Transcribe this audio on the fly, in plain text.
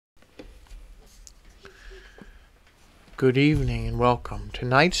Good evening and welcome.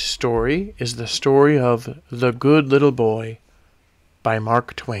 Tonight's story is the story of The Good Little Boy by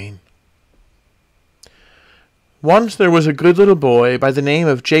Mark Twain. Once there was a good little boy by the name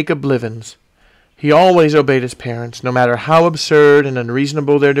of Jacob Blivens. He always obeyed his parents, no matter how absurd and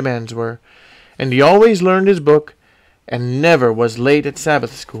unreasonable their demands were, and he always learned his book and never was late at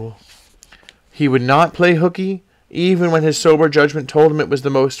Sabbath school. He would not play hooky, even when his sober judgment told him it was the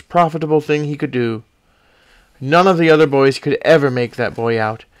most profitable thing he could do. None of the other boys could ever make that boy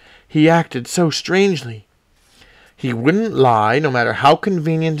out. He acted so strangely. He wouldn't lie, no matter how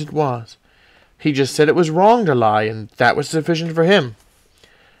convenient it was. He just said it was wrong to lie, and that was sufficient for him.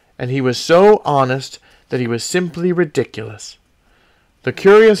 And he was so honest that he was simply ridiculous. The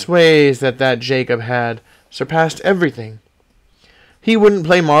curious ways that Jacob had surpassed everything. He wouldn't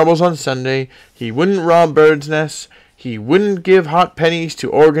play marbles on Sunday. He wouldn't rob birds' nests. He wouldn't give hot pennies to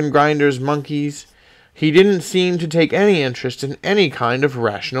organ grinders' monkeys. He didn't seem to take any interest in any kind of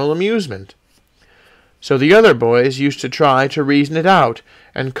rational amusement. So the other boys used to try to reason it out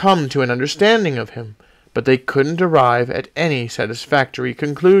and come to an understanding of him, but they couldn't arrive at any satisfactory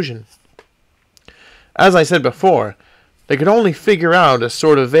conclusion. As I said before, they could only figure out a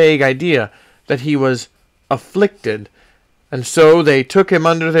sort of vague idea that he was afflicted, and so they took him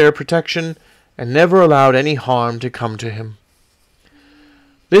under their protection and never allowed any harm to come to him.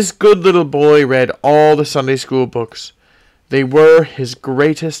 This good little boy read all the Sunday school books. They were his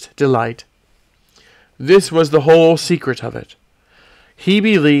greatest delight. This was the whole secret of it. He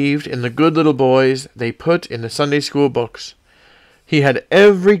believed in the good little boys they put in the Sunday school books. He had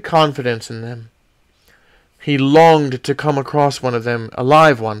every confidence in them. He longed to come across one of them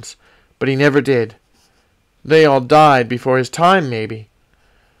alive once, but he never did. They all died before his time, maybe.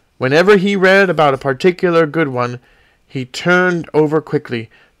 Whenever he read about a particular good one, he turned over quickly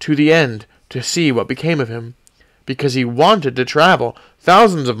to the end to see what became of him, because he wanted to travel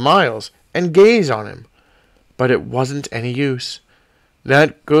thousands of miles and gaze on him. But it wasn't any use.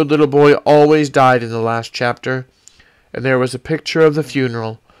 That good little boy always died in the last chapter, and there was a picture of the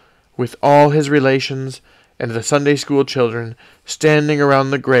funeral, with all his relations and the Sunday school children standing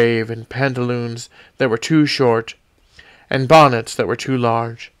around the grave in pantaloons that were too short, and bonnets that were too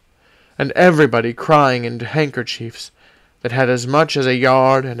large, and everybody crying into handkerchiefs that had as much as 1.5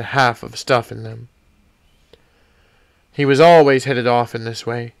 yards of stuff in them. He was always headed off in this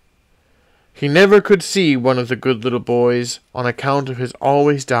way. He never could see one of the good little boys on account of his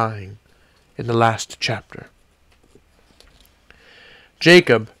always dying in the last chapter.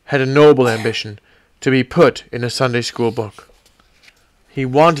 Jacob had a noble ambition to be put in a Sunday school book. He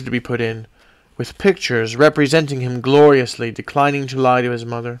wanted to be put in, with pictures representing him gloriously declining to lie to his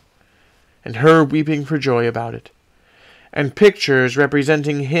mother, and her weeping for joy about it, and pictures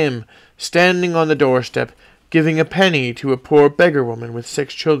representing him standing on the doorstep giving a penny to a poor beggar woman with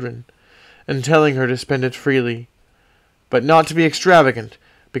 6 children, and telling her to spend it freely, but not to be extravagant,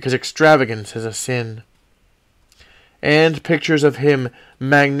 because extravagance is a sin. And pictures of him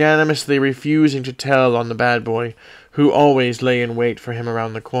magnanimously refusing to tell on the bad boy, who always lay in wait for him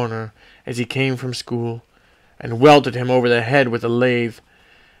around the corner as he came from school, and welted him over the head with a lathe,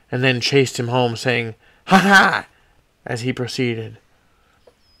 and then chased him home, saying, "Ha ha!" as he proceeded.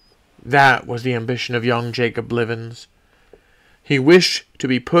 That was the ambition of young Jacob Blivens. He wished to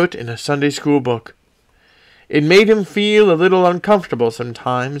be put in a Sunday school book. It made him feel a little uncomfortable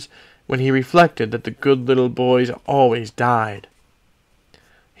sometimes when he reflected that the good little boys always died.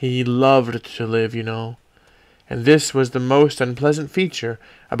 He loved to live, you know, and this was the most unpleasant feature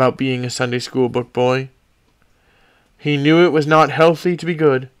about being a Sunday school book boy. He knew it was not healthy to be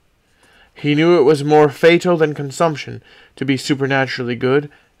good. He knew it was more fatal than consumption to be supernaturally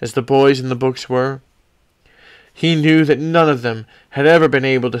good, as the boys in the books were. He knew that none of them had ever been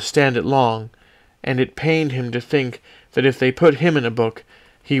able to stand it long, and it pained him to think that if they put him in a book,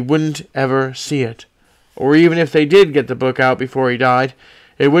 he wouldn't ever see it, or even if they did get the book out before he died,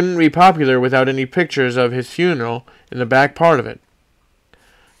 it wouldn't be popular without any pictures of his funeral in the back part of it.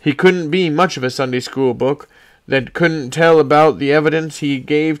 He couldn't be much of a Sunday school book that couldn't tell about the evidence he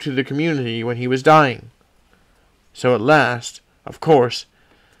gave to the community when he was dying. So at last, of course,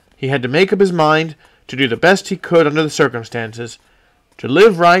 he had to make up his mind to do the best he could under the circumstances, to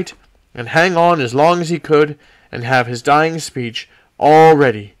live right and hang on as long as he could and have his dying speech all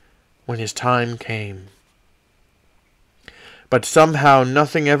ready when his time came. But somehow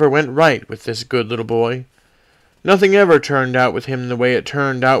nothing ever went right with this good little boy. Nothing ever turned out with him the way it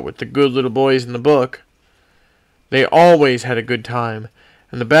turned out with the good little boys in the book. They always had a good time,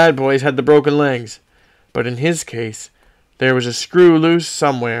 and the bad boys had the broken legs, but in his case there was a screw loose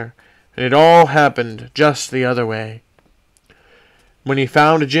somewhere, and it all happened just the other way. When he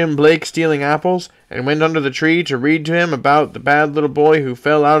found Jim Blake stealing apples, and went under the tree to read to him about the bad little boy who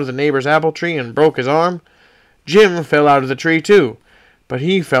fell out of the neighbor's apple tree and broke his arm, Jim fell out of the tree too, but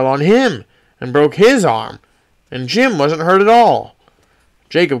he fell on him and broke his arm, and Jim wasn't hurt at all.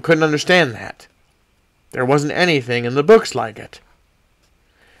 Jacob couldn't understand that. There wasn't anything in the books like it.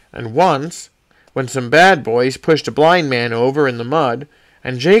 And once, when some bad boys pushed a blind man over in the mud,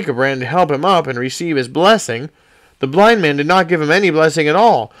 and Jacob ran to help him up and receive his blessing, the blind man did not give him any blessing at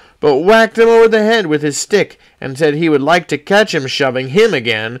all, but whacked him over the head with his stick, and said he would like to catch him shoving him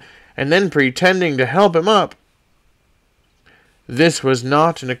again, and then pretending to help him up. This was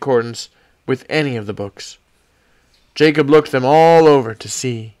not in accordance with any of the books. Jacob looked them all over to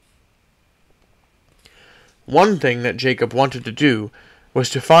see. One thing that Jacob wanted to do was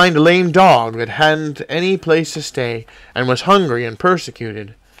to find a lame dog that hadn't any place to stay and was hungry and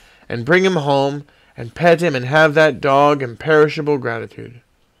persecuted, and bring him home and pet him and have that dog imperishable gratitude.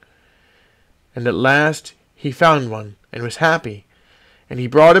 And at last he found one and was happy, and he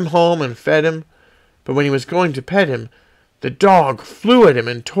brought him home and fed him, but when he was going to pet him, the dog flew at him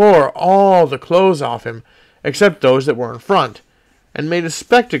and tore all the clothes off him, except those that were in front, and made a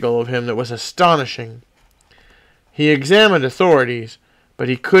spectacle of him that was astonishing. He examined authorities, but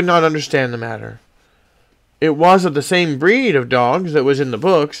he could not understand the matter. It was of the same breed of dogs that was in the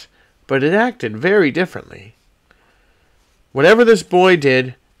books, but it acted very differently. Whatever this boy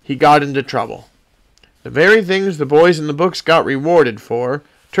did, he got into trouble. The very things the boys in the books got rewarded for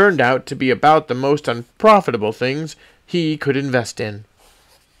turned out to be about the most unprofitable things he could invest in.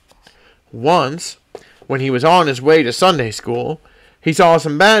 Once, when he was on his way to Sunday school, he saw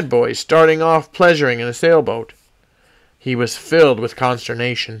some bad boys starting off pleasuring in a sailboat. He was filled with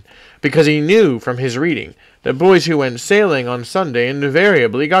consternation, because he knew from his reading that boys who went sailing on Sunday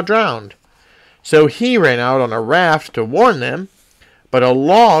invariably got drowned. So he ran out on a raft to warn them, but a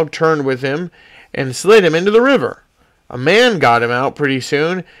log turned with him and slid him into the river. A man got him out pretty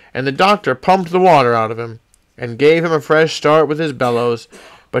soon, and the doctor pumped the water out of him, and gave him a fresh start with his bellows,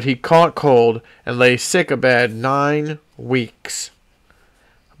 but he caught cold and lay sick abed 9 weeks.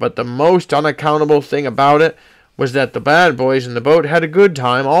 But the most unaccountable thing about it was that the bad boys in the boat had a good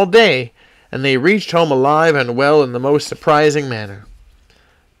time all day, and they reached home alive and well in the most surprising manner.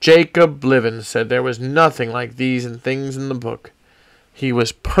 Jacob Blivens said there was nothing like these things in the book. He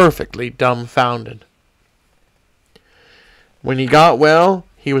was perfectly dumbfounded. When he got well,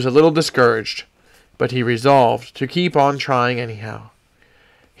 he was a little discouraged, but he resolved to keep on trying anyhow.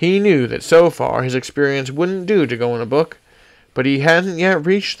 He knew that so far his experience wouldn't do to go in a book, but he hadn't yet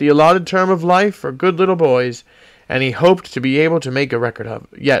reached the allotted term of life for good little boys, and he hoped to be able to make a record of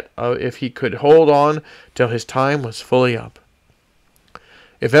if he could hold on till his time was fully up.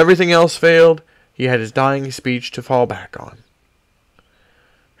 If everything else failed, he had his dying speech to fall back on.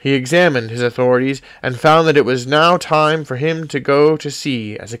 He examined his authorities and found that it was now time for him to go to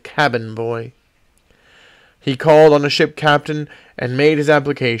sea as a cabin boy. He called on a ship captain and made his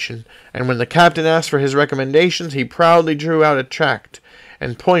application, and when the captain asked for his recommendations, he proudly drew out a tract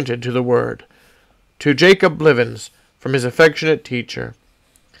and pointed to the word, "To Jacob Blivens, from his affectionate teacher."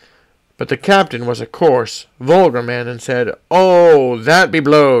 But the captain was a coarse, vulgar man, and said, "Oh, that be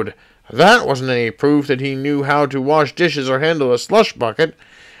blowed! That wasn't any proof that he knew how to wash dishes or handle a slush bucket,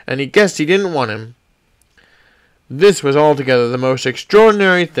 and he guessed he didn't want him." This was altogether the most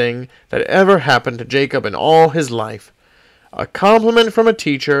extraordinary thing that ever happened to Jacob in all his life. A compliment from a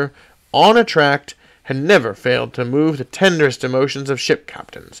teacher on a tract had never failed to move the tenderest emotions of ship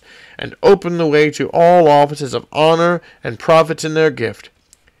captains, and open the way to all offices of honor and profits in their gift.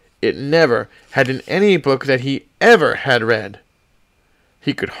 It never had in any book that he ever had read.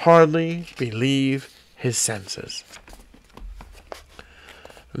 He could hardly believe his senses.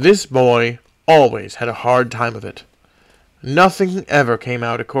 This boy always had a hard time of it. Nothing ever came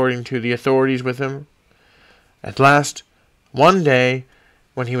out according to the authorities with him. At last, one day,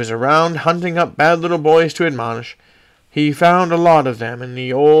 when he was around hunting up bad little boys to admonish, he found a lot of them in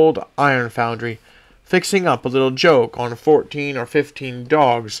the old iron foundry, fixing up a little joke on 14 or 15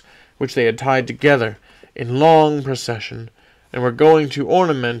 dogs which they had tied together in long procession, and were going to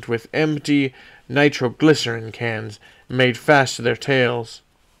ornament with empty nitroglycerin cans made fast to their tails.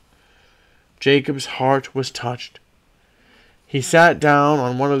 Jacob's heart was touched. He sat down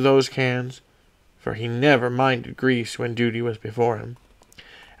on one of those cans, for he never minded grease when duty was before him,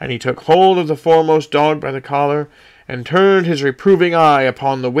 and he took hold of the foremost dog by the collar, and turned his reproving eye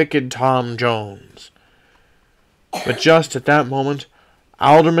upon the wicked Tom Jones. But just at that moment,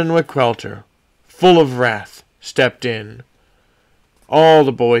 Alderman McQuelter, full of wrath, stepped in. All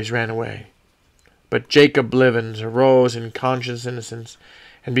the boys ran away. But Jacob Blivens arose in conscious innocence,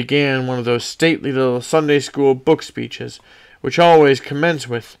 and began one of those stately little Sunday school book speeches, which always commence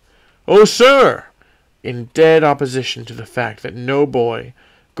with, "Oh, sir!" in dead opposition to the fact that no boy,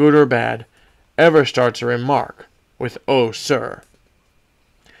 good or bad, ever starts a remark with "Oh, sir."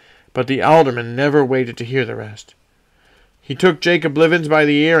 But the alderman never waited to hear the rest. He took Jacob Blivens by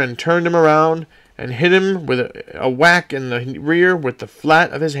the ear and turned him around, and hit him with a whack in the rear with the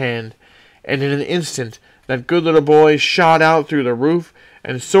flat of his hand, and in an instant that good little boy shot out through the roof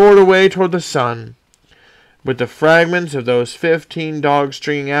and soared away toward the sun, with the fragments of those 15 dogs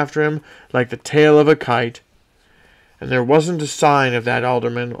stringing after him like the tail of a kite. And there wasn't a sign of that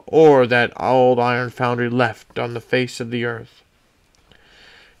alderman or that old iron foundry left on the face of the earth.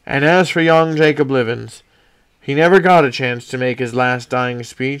 And as for young Jacob Blivens, he never got a chance to make his last dying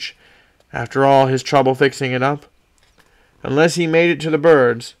speech, after all his trouble fixing it up, unless he made it to the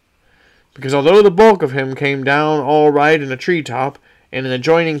birds, because although the bulk of him came down all right in a tree-top in an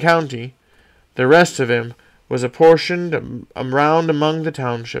adjoining county, the rest of him was apportioned around among the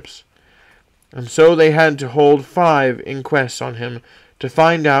townships, and so they had to hold 5 inquests on him to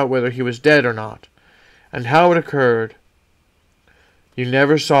find out whether he was dead or not, and how it occurred. You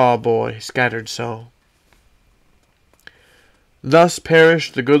never saw a boy scattered so. Thus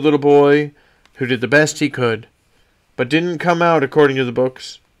perished the good little boy who did the best he could, but didn't come out according to the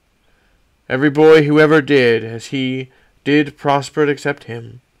books. Every boy who ever did as he did prospered except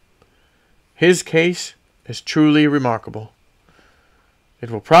him. His case is truly remarkable.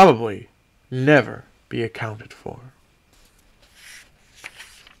 It will probably never be accounted for.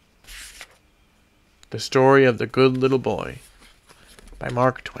 The Story of the Good Little Boy by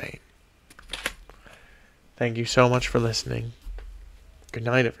Mark Twain. Thank you so much for listening. Good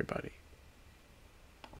night, everybody.